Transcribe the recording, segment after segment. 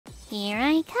Here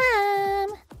I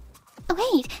come.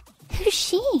 Wait, who's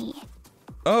she?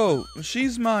 Oh,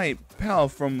 she's my pal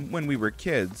from when we were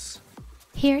kids.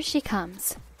 Here she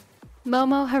comes.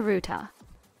 Momo Haruta.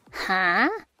 Huh?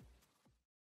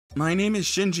 My name is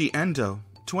Shinji Endo,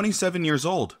 27 years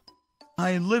old.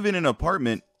 I live in an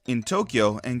apartment in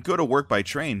Tokyo and go to work by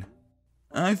train.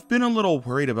 I've been a little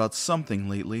worried about something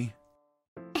lately.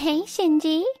 Hey,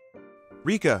 Shinji.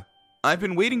 Rika, I've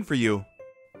been waiting for you.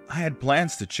 I had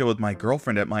plans to chill with my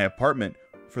girlfriend at my apartment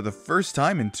for the first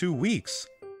time in 2 weeks.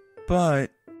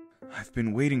 But I've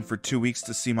been waiting for 2 weeks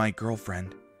to see my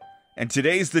girlfriend. And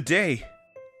today's the day.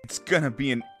 It's gonna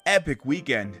be an epic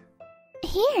weekend.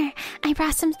 Here, I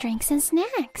brought some drinks and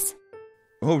snacks.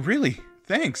 Oh, really?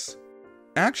 Thanks.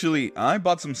 Actually, I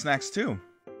bought some snacks too.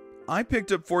 I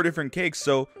picked up 4 different cakes,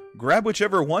 so grab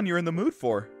whichever one you're in the mood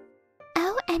for.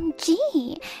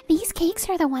 OMG! These cakes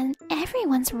are the one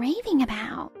everyone's raving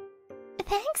about.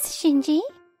 Thanks, Shinji.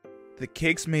 The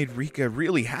cakes made Rika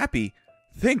really happy.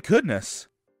 Thank goodness.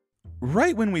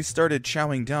 Right when we started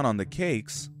chowing down on the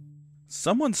cakes,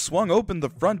 someone swung open the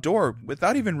front door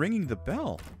without even ringing the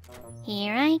bell.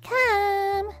 Here I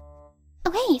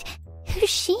come. Wait, who's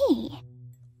she?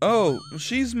 Oh,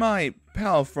 she's my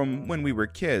pal from when we were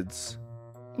kids.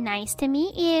 Nice to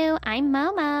meet you. I'm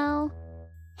Momo.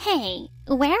 Hey,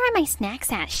 where are my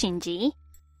snacks at, Shinji?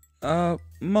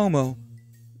 Momo,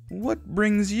 what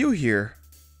brings you here?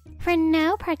 For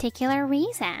no particular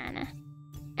reason.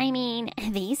 I mean,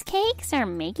 these cakes are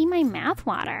making my mouth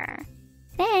water.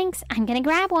 Thanks, I'm gonna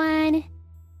grab one.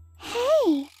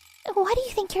 Hey, what do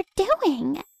you think you're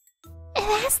doing?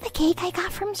 That's the cake I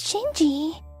got from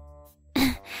Shinji.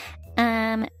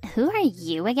 Who are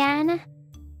you again?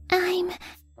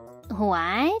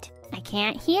 What? I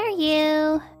can't hear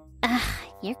you.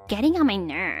 You're getting on my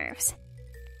nerves.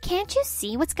 Can't you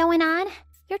see what's going on?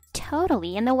 You're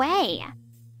totally in the way.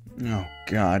 Oh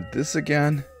god, this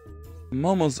again?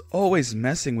 Momo's always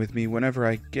messing with me whenever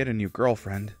I get a new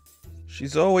girlfriend.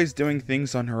 She's always doing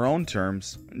things on her own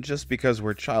terms, just because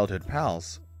we're childhood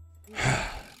pals.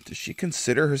 Does she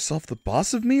consider herself the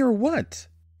boss of me or what?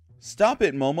 Stop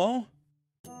it, Momo!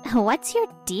 What's your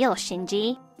deal,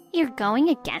 Shinji? You're going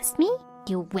against me,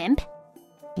 you wimp?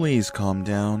 Please calm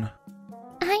down.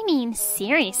 I mean,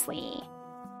 seriously.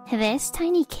 This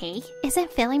tiny cake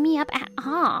isn't filling me up at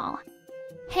all.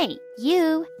 Hey,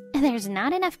 you! There's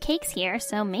not enough cakes here,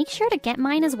 so make sure to get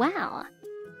mine as well.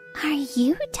 Are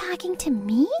you talking to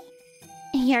me?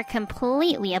 You're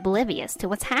completely oblivious to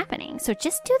what's happening, so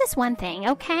just do this one thing,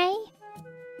 okay?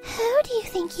 Who do you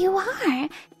think you are?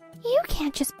 You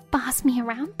can't just boss me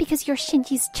around because you're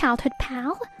Shinji's childhood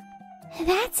pal.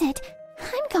 That's it.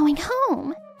 I'm going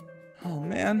home. Oh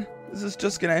man, this is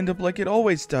just gonna end up like it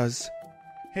always does.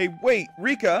 Hey, wait,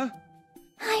 Rika!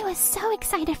 I was so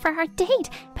excited for our date,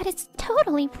 but it's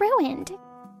totally ruined.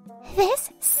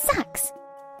 This sucks.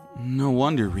 No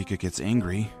wonder Rika gets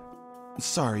angry.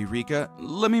 Sorry, Rika.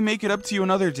 Let me make it up to you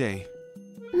another day.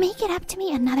 Make it up to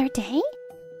me another day?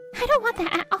 I don't want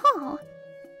that at all.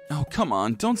 Oh, come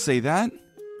on, don't say that.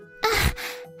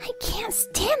 I can't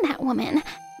stand that woman.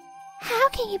 How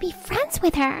can you be friends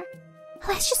with her?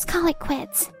 Let's just call it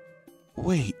quits.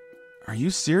 Wait, are you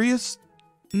serious?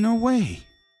 No way.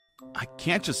 I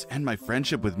can't just end my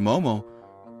friendship with Momo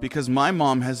because my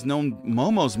mom has known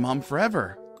Momo's mom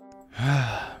forever.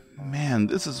 Man,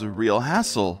 this is a real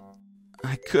hassle.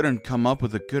 I couldn't come up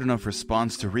with a good enough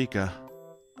response to Rika.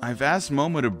 I've asked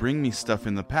Momo to bring me stuff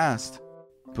in the past,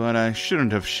 but I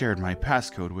shouldn't have shared my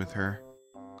passcode with her.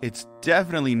 It's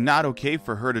definitely not okay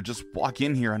for her to just walk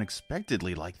in here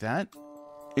unexpectedly like that.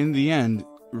 In the end,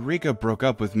 Rika broke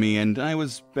up with me and I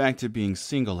was back to being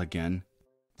single again.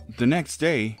 The next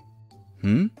day...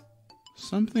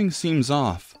 Something seems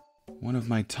off. One of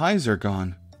my ties are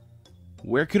gone.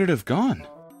 Where could it have gone?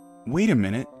 Wait a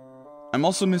minute. I'm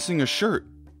also missing a shirt.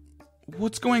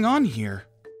 What's going on here?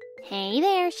 Hey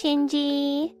there,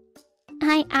 Shinji.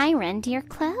 I ironed your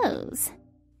clothes.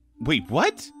 Wait,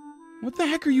 what? What the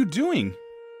heck are you doing?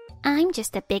 I'm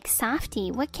just a big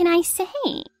softie. What can I say?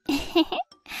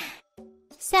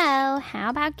 So, how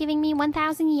about giving me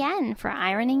 1,000 yen for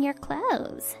ironing your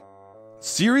clothes?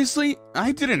 Seriously?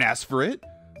 I didn't ask for it.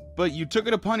 But you took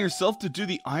it upon yourself to do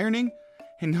the ironing,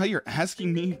 and now you're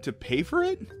asking me to pay for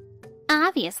it?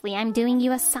 Obviously, I'm doing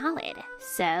you a solid,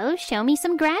 so show me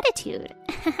some gratitude.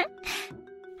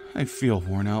 I feel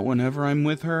worn out whenever I'm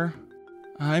with her.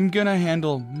 I'm gonna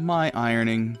handle my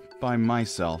ironing by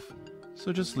myself,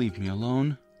 so just leave me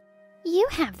alone. You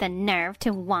have the nerve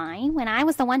to whine when I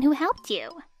was the one who helped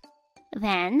you.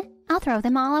 Then, I'll throw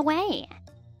them all away.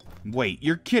 Wait,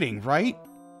 you're kidding, right?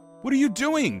 What are you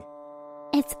doing?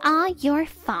 It's all your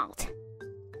fault.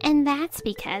 And that's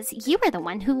because you were the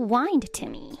one who whined to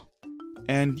me.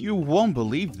 And you won't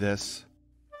believe this,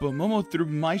 but Momo threw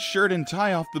my shirt and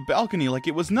tie off the balcony like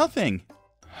it was nothing.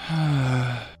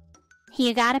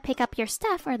 You gotta pick up your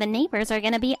stuff or the neighbors are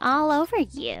gonna be all over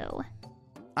you.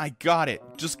 I got it.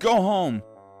 Just go home.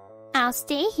 I'll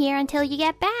stay here until you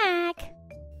get back.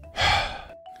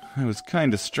 I was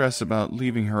kinda stressed about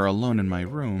leaving her alone in my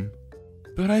room,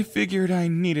 but I figured I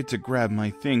needed to grab my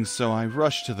things, so I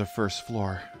rushed to the first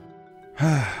floor.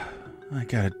 I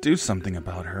gotta do something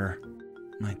about her.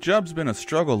 My job's been a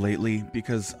struggle lately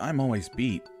because I'm always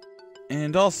beat.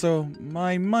 And also,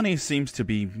 my money seems to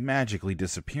be magically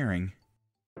disappearing.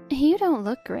 You don't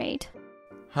look great.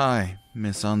 Hi,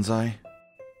 Miss Anzai.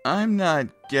 I'm not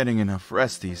getting enough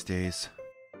rest these days.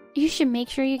 You should make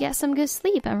sure you get some good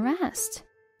sleep and rest.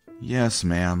 Yes,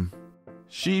 ma'am.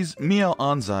 She's Mia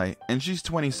Anzai, and she's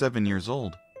 27 years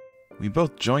old. We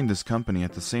both joined this company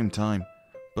at the same time,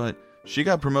 but she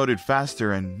got promoted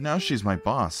faster and now she's my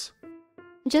boss.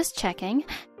 Just checking.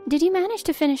 Did you manage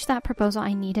to finish that proposal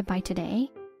I needed by today?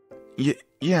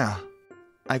 Yeah.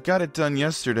 I got it done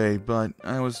yesterday, but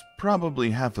I was probably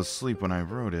half asleep when I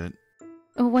wrote it.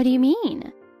 What do you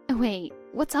mean? Wait,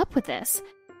 what's up with this?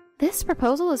 This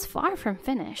proposal is far from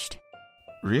finished.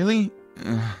 Really?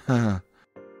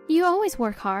 You always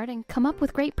work hard and come up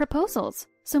with great proposals,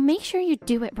 so make sure you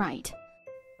do it right.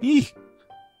 Eek!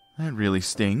 That really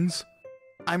stings.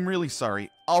 I'm really sorry.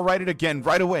 I'll write it again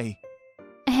right away.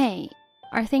 Hey,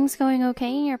 are things going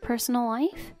okay in your personal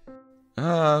life?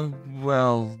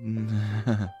 Well...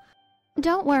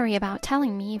 Don't worry about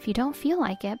telling me if you don't feel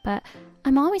like it, but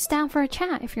I'm always down for a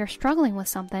chat if you're struggling with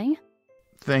something.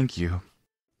 Thank you.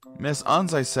 Miss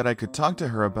Anzai said I could talk to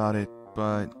her about it,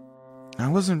 but I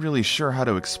wasn't really sure how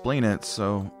to explain it,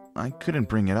 so I couldn't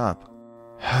bring it up.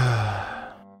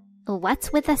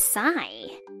 What's with a sigh?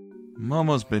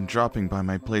 Momo's been dropping by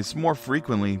my place more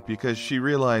frequently because she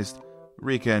realized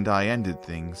Rika and I ended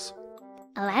things.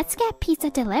 Let's get pizza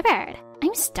delivered.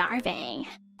 I'm starving.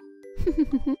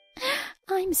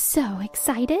 I'm so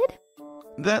excited.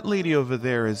 That lady over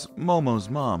there is Momo's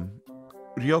mom,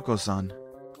 Ryoko-san.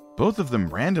 Both of them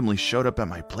randomly showed up at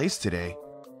my place today.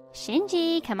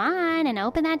 Shinji, come on and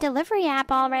open that delivery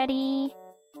app already.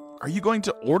 Are you going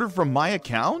to order from my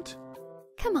account?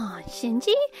 Come on,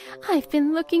 Shinji. I've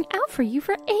been looking out for you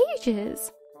for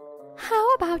ages.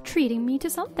 How about treating me to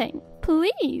something,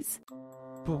 please?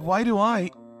 But why do I...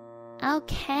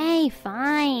 Okay,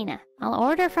 fine. I'll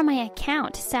order from my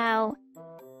account, so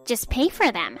just pay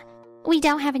for them. We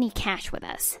don't have any cash with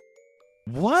us.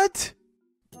 What?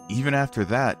 Even after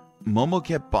that, Momo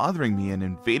kept bothering me and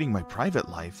invading my private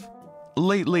life.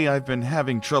 Lately, I've been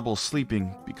having trouble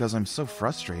sleeping because I'm so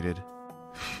frustrated.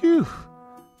 Phew.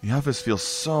 The office feels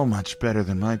so much better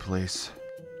than my place.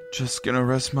 Just gonna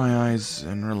rest my eyes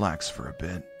and relax for a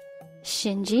bit.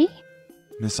 Shinji?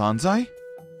 Miss Anzai?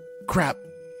 Crap.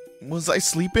 Was I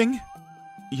sleeping?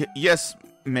 Yes,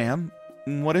 ma'am.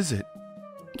 What is it?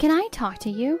 Can I talk to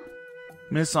you?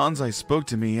 Miss Anzai spoke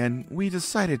to me and we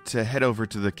decided to head over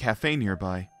to the cafe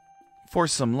nearby for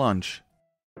some lunch.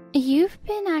 You've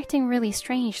been acting really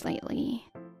strange lately.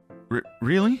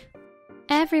 Really?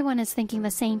 Everyone is thinking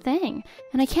the same thing,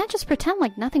 and I can't just pretend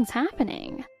like nothing's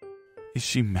happening. Is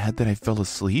she mad that I fell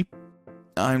asleep?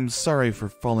 I'm sorry for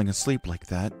falling asleep like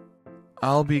that.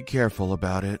 I'll be careful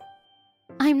about it.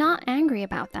 I'm not angry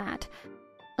about that.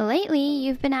 Lately,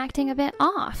 you've been acting a bit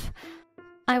off.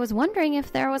 I was wondering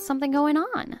if there was something going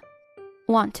on.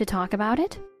 Want to talk about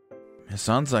it? Miss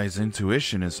Anzai's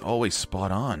intuition is always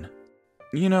spot on.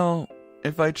 You know,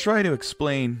 if I try to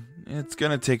explain, it's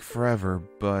gonna take forever,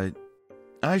 but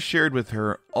I shared with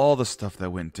her all the stuff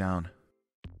that went down.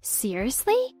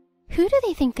 Seriously? Who do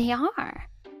they think they are?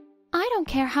 I don't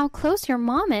care how close your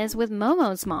mom is with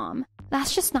Momo's mom.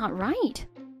 That's just not right.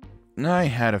 I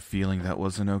had a feeling that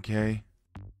wasn't okay.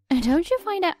 And don't you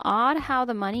find it odd how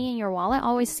the money in your wallet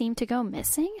always seem to go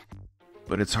missing?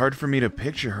 But it's hard for me to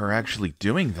picture her actually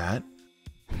doing that.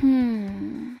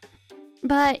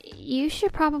 But you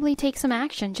should probably take some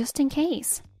action just in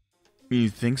case. You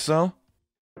think so?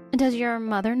 Does your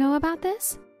mother know about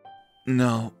this?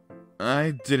 No,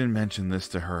 I didn't mention this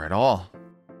to her at all.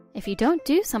 If you don't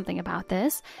do something about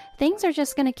this, things are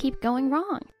just going to keep going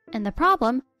wrong, and the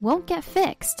problem won't get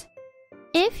fixed.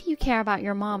 If you care about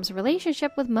your mom's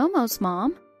relationship with Momo's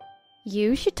mom,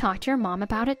 you should talk to your mom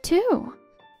about it too.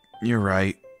 You're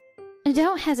right.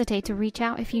 Don't hesitate to reach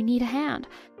out if you need a hand.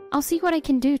 I'll see what I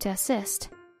can do to assist.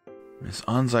 Miss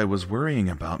Anzai was worrying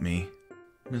about me.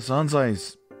 Miss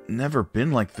Anzai's never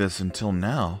been like this until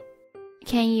now.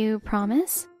 Can you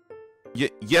promise?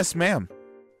 Yes, ma'am.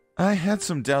 I had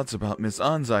some doubts about Miss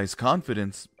Anzai's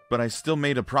confidence, but I still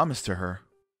made a promise to her.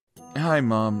 Hi,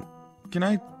 Mom. Can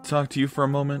I talk to you for a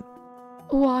moment?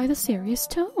 Why the serious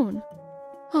tone?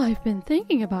 I've been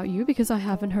thinking about you because I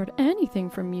haven't heard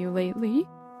anything from you lately.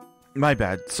 My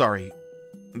bad, sorry.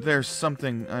 There's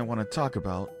something I want to talk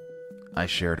about. I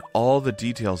shared all the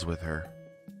details with her.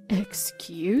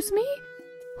 Excuse me?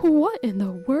 What in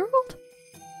the world?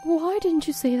 Why didn't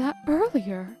you say that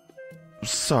earlier?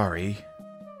 Sorry.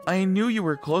 I knew you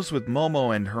were close with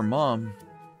Momo and her mom,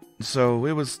 so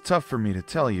it was tough for me to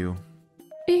tell you.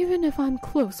 Even if I'm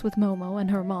close with Momo and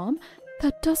her mom,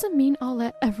 that doesn't mean I'll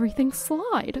let everything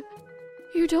slide.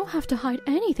 You don't have to hide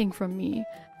anything from me.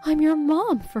 I'm your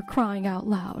mom, for crying out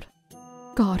loud.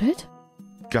 Got it?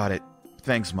 Got it.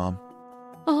 Thanks, Mom.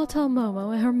 I'll tell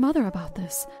Momo and her mother about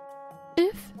this.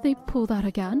 If they pull that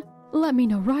again, let me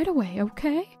know right away,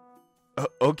 okay?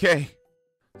 Okay.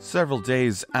 Several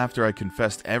days after I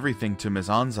confessed everything to Miss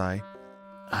Anzai,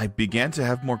 I began to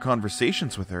have more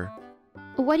conversations with her.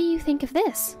 What do you think of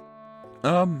this?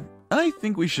 I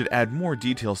think we should add more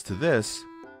details to this.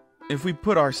 If we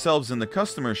put ourselves in the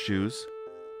customer's shoes,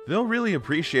 they'll really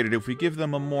appreciate it if we give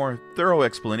them a more thorough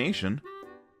explanation.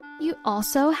 You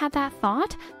also had that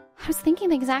thought? I was thinking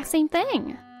the exact same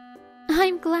thing.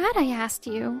 I'm glad I asked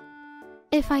you.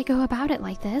 If I go about it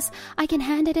like this, I can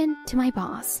hand it in to my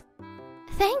boss.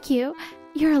 Thank you.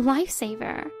 You're a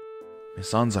lifesaver.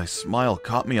 Miss Anzai's smile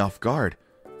caught me off guard.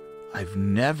 I've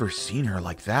never seen her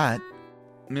like that.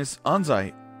 Miss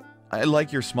Anzai, I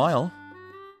like your smile.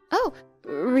 Oh,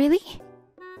 really?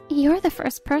 You're the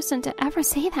first person to ever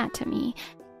say that to me.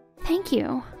 Thank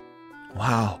you.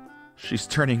 Wow, she's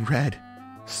turning red.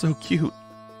 So cute.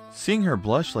 Seeing her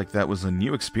blush like that was a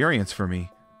new experience for me.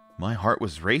 My heart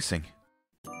was racing.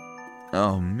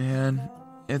 Oh man,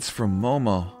 it's from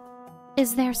Momo.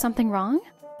 Is there something wrong?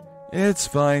 It's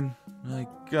fine. I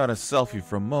got a selfie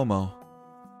from Momo.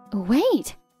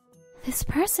 Wait, this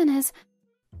person is...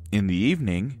 In the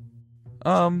evening?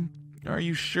 Are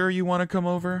you sure you want to come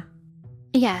over?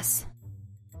 Yes.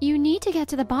 You need to get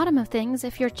to the bottom of things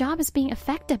if your job is being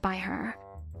affected by her.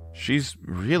 She's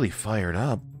really fired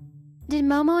up. Did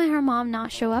Momo and her mom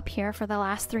not show up here for the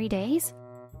last 3 days?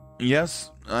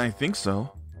 Yes, I think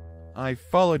so. I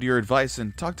followed your advice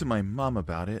and talked to my mom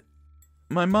about it.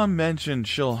 My mom mentioned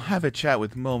she'll have a chat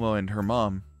with Momo and her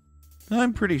mom.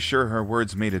 I'm pretty sure her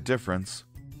words made a difference.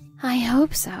 I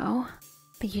hope so,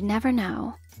 but you never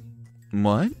know.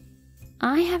 What?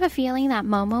 I have a feeling that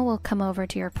Momo will come over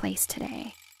to your place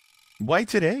today. Why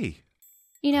today?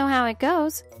 You know how it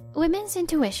goes. Women's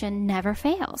intuition never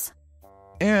fails.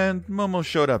 And Momo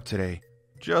showed up today,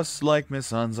 just like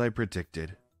Miss Anzai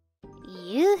predicted.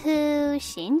 Yoo-hoo,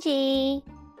 Shinji.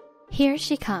 Here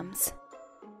she comes.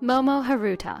 Momo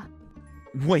Haruta.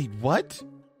 Wait, what?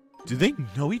 Do they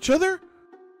know each other?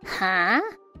 Huh?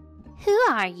 Who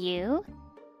are you?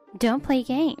 Don't play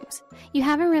games. You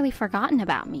haven't really forgotten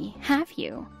about me, have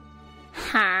you?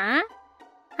 Huh?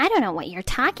 I don't know what you're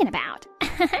talking about.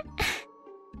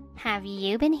 Have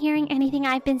you been hearing anything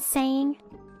I've been saying?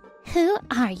 Who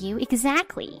are you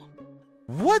exactly?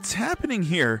 What's happening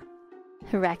here?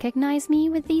 Recognize me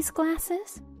with these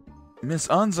glasses? Miss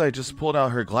Anzai just pulled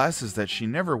out her glasses that she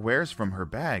never wears from her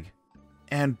bag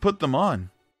and put them on.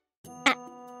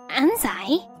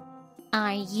 Anzai?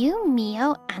 Are you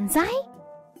Mio Anzai?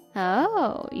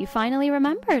 Oh, you finally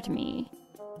remembered me.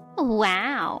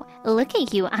 Wow, look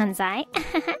at you, Anzai.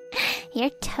 You're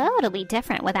totally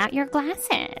different without your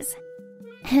glasses.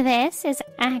 This is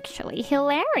actually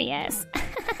hilarious.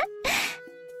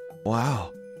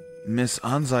 Wow, Miss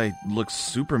Anzai looks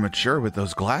super mature with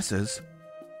those glasses.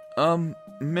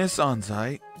 Miss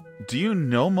Anzai, do you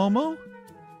know Momo?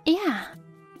 Yeah.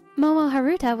 Momo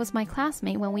Haruta was my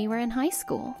classmate when we were in high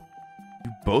school.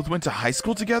 You both went to high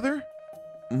school together?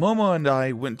 Momo and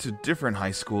I went to different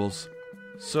high schools,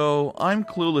 so I'm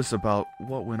clueless about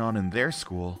what went on in their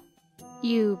school.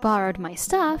 You borrowed my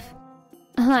stuff,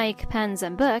 like pens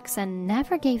and books, and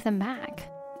never gave them back.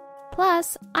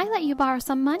 Plus, I let you borrow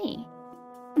some money.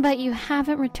 But you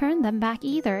haven't returned them back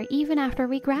either, even after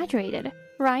we graduated,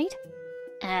 right?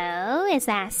 Oh, is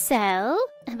that so?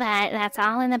 But that's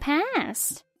all in the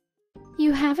past.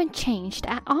 You haven't changed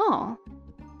at all.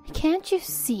 Can't you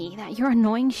see that you're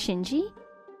annoying Shinji?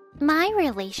 My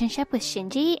relationship with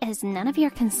Shinji is none of your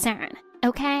concern,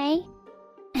 okay?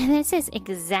 This is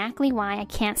exactly why I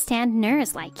can't stand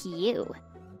nerds like you.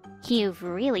 You've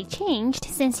really changed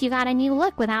since you got a new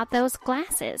look without those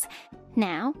glasses.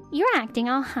 Now, you're acting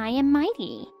all high and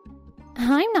mighty.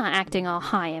 I'm not acting all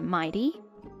high and mighty.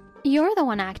 You're the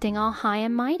one acting all high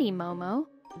and mighty, Momo.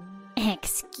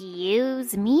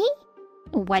 Excuse me?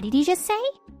 What did you just say?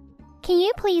 Can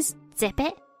you please zip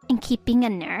it and keep being a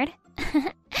nerd?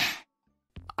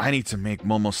 I need to make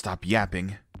Momo stop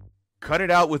yapping. Cut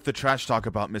it out with the trash talk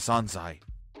about Miss Anzai.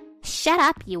 Shut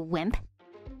up, you wimp.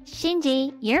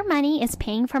 Shinji, your money is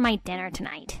paying for my dinner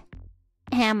tonight.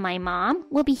 And my mom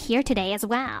will be here today as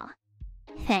well.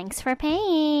 Thanks for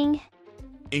paying.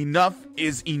 Enough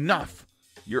is enough.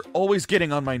 You're always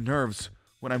getting on my nerves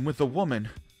when I'm with a woman.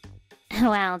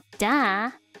 Well,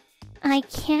 duh. I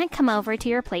can't come over to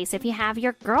your place if you have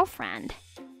your girlfriend.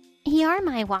 You're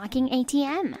my walking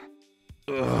ATM.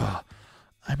 Ugh,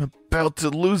 I'm about to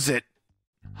lose it.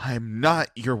 I'm not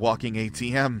your walking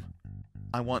ATM.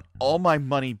 I want all my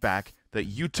money back that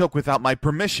you took without my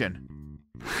permission.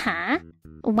 Huh?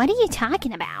 What are you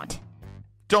talking about?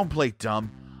 Don't play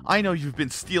dumb. I know you've been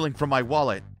stealing from my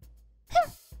wallet.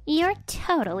 You're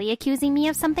totally accusing me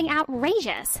of something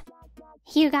outrageous.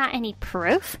 You got any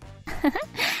proof?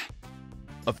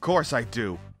 Of course I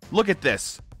do. Look at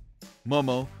this.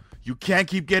 Momo, you can't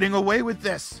keep getting away with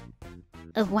this.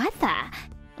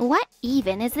 What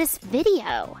even is this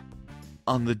video?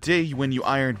 On the day when you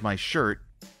ironed my shirt,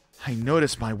 I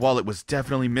noticed my wallet was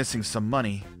definitely missing some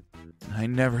money. I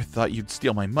never thought you'd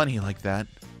steal my money like that.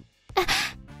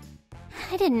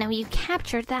 I didn't know you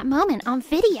captured that moment on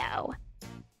video.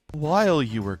 While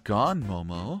you were gone,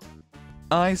 Momo,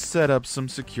 I set up some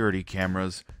security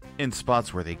cameras in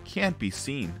spots where they can't be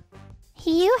seen.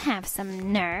 You have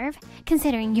some nerve,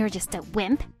 considering you're just a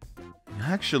wimp.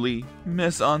 Actually,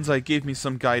 Miss Anzai gave me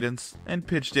some guidance and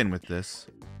pitched in with this.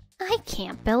 I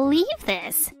can't believe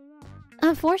this.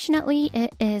 Unfortunately,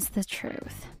 it is the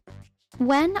truth.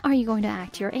 When are you going to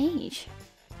act your age?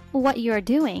 What you're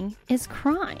doing is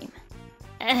crime.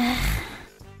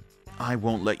 I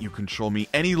won't let you control me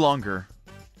any longer.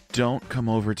 Don't come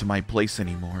over to my place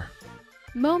anymore.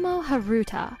 Momo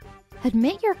Haruta,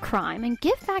 admit your crime and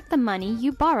give back the money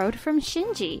you borrowed from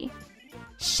Shinji.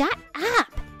 Shut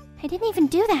up! I didn't even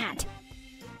do that.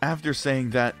 After saying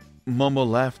that, Momo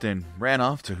left and ran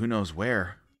off to who knows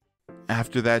where.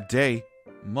 After that day,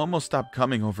 Momo stopped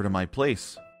coming over to my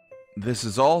place. This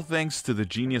is all thanks to the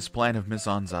genius plan of Miss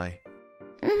Anzai.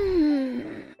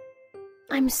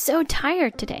 I'm so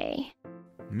tired today.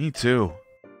 Me too.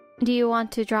 Do you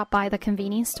want to drop by the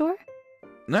convenience store?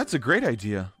 That's a great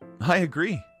idea. I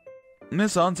agree.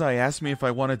 Miss Anzai asked me if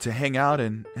I wanted to hang out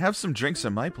and have some drinks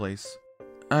at my place.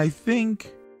 I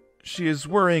think she is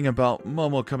worrying about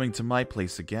Momo coming to my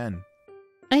place again.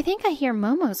 I think I hear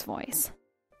Momo's voice.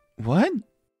 What?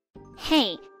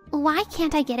 Hey, why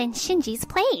can't I get in Shinji's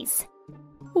place?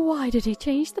 Why did he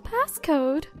change the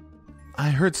passcode? I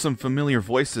heard some familiar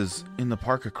voices in the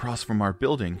park across from our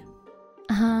building.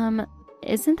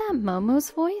 Isn't that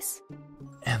Momo's voice?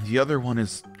 And the other one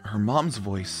is her mom's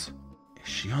voice. Is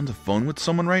she on the phone with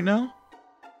someone right now?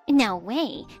 No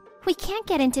way. We can't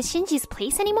get into Shinji's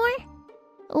place anymore?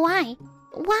 Why?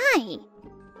 Why?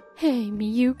 Hey,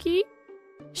 Miyuki.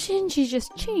 Shinji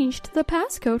just changed the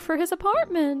passcode for his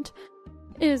apartment.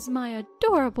 Is my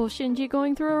adorable Shinji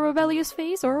going through a rebellious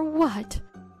phase or what?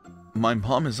 My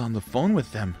mom is on the phone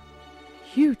with them.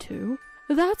 You two,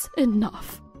 that's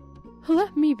enough.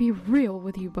 Let me be real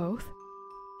with you both.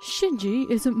 Shinji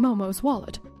isn't Momo's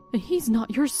wallet, and he's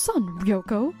not your son,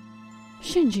 Ryoko.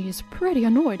 Shinji is pretty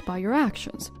annoyed by your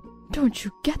actions. Don't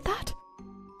you get that?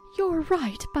 You're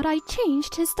right, but I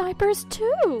changed his diapers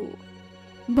too.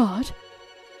 But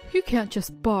you can't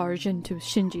just barge into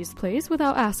Shinji's place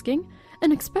without asking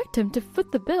and expect him to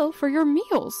foot the bill for your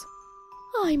meals.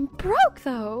 I'm broke,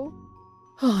 though.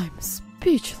 I'm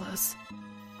speechless.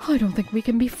 I don't think we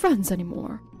can be friends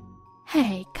anymore.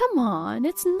 Hey, come on,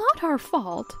 it's not our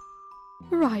fault.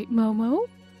 Right, Momo?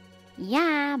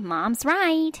 Yeah, Mom's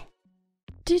right.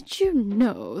 Did you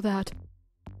know that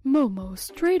Momo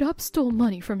straight up stole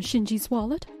money from Shinji's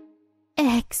wallet?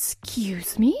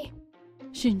 Excuse me?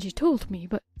 Shinji told me,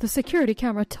 but the security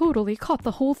camera totally caught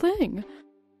the whole thing.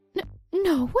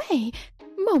 No way!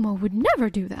 Momo would never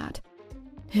do that.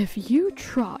 If you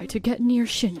try to get near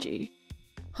Shinji,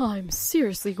 I'm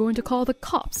seriously going to call the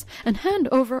cops and hand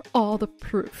over all the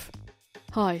proof.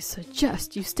 I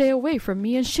suggest you stay away from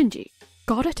me and Shinji.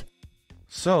 Got it?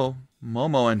 So,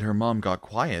 Momo and her mom got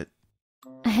quiet.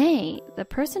 Hey, the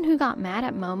person who got mad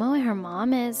at Momo and her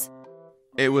mom is...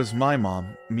 It was my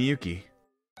mom, Miyuki.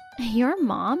 Your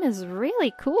mom is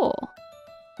really cool.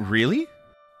 Really?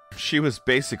 She was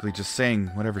basically just saying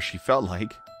whatever she felt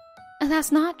like.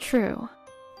 That's not true.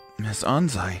 Miss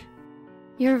Anzai.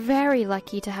 You're very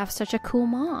lucky to have such a cool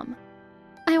mom.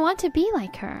 I want to be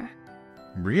like her.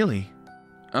 Really?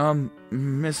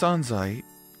 Miss Anzai,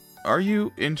 are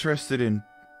you interested in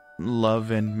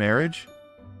love and marriage?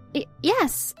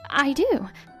 Yes, I do.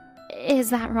 Is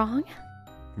that wrong?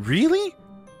 Really?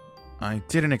 I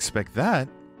didn't expect that.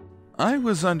 I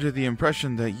was under the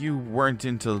impression that you weren't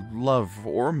into love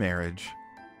or marriage.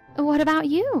 What about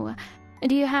you?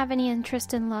 Do you have any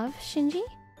interest in love, Shinji?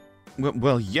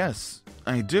 Well, yes,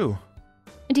 I do.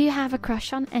 Do you have a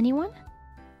crush on anyone?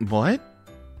 What?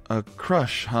 A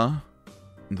crush, huh?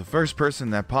 The first person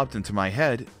that popped into my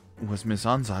head was Miss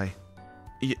Anzai.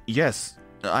 Yes,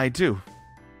 I do.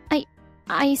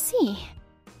 I see.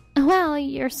 Well,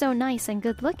 you're so nice and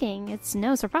good-looking, it's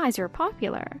no surprise you're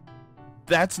popular.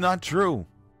 That's not true.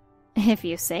 If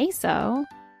you say so.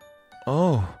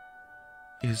 Oh,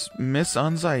 is Miss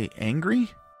Anzai angry?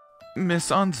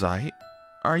 Miss Anzai,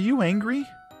 are you angry?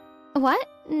 What?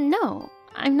 No,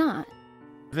 I'm not.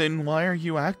 Then why are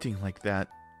you acting like that?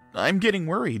 I'm getting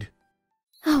worried.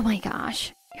 Oh my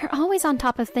gosh, you're always on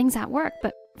top of things at work,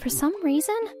 but for some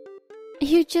reason,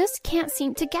 you just can't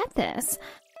seem to get this.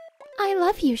 I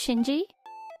love you, Shinji.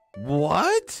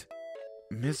 What?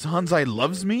 Miss Anzai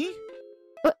loves me?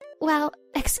 Well,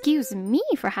 excuse me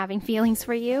for having feelings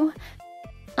for you.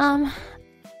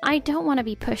 I don't want to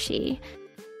be pushy,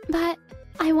 but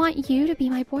I want you to be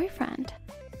my boyfriend.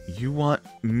 You want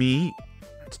me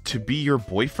to be your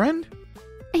boyfriend?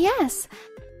 Yes.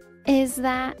 Is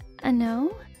that a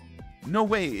no? No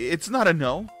way, it's not a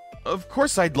no. Of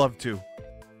course I'd love to.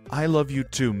 I love you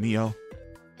too, Mio.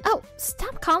 Oh,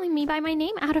 stop calling me by my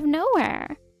name out of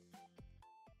nowhere.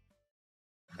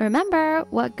 Remember,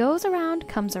 what goes around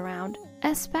comes around,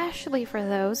 especially for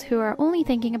those who are only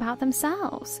thinking about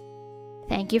themselves.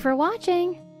 Thank you for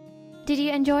watching. Did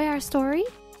you enjoy our story?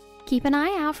 Keep an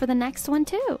eye out for the next one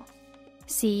too.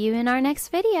 See you in our next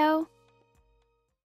video.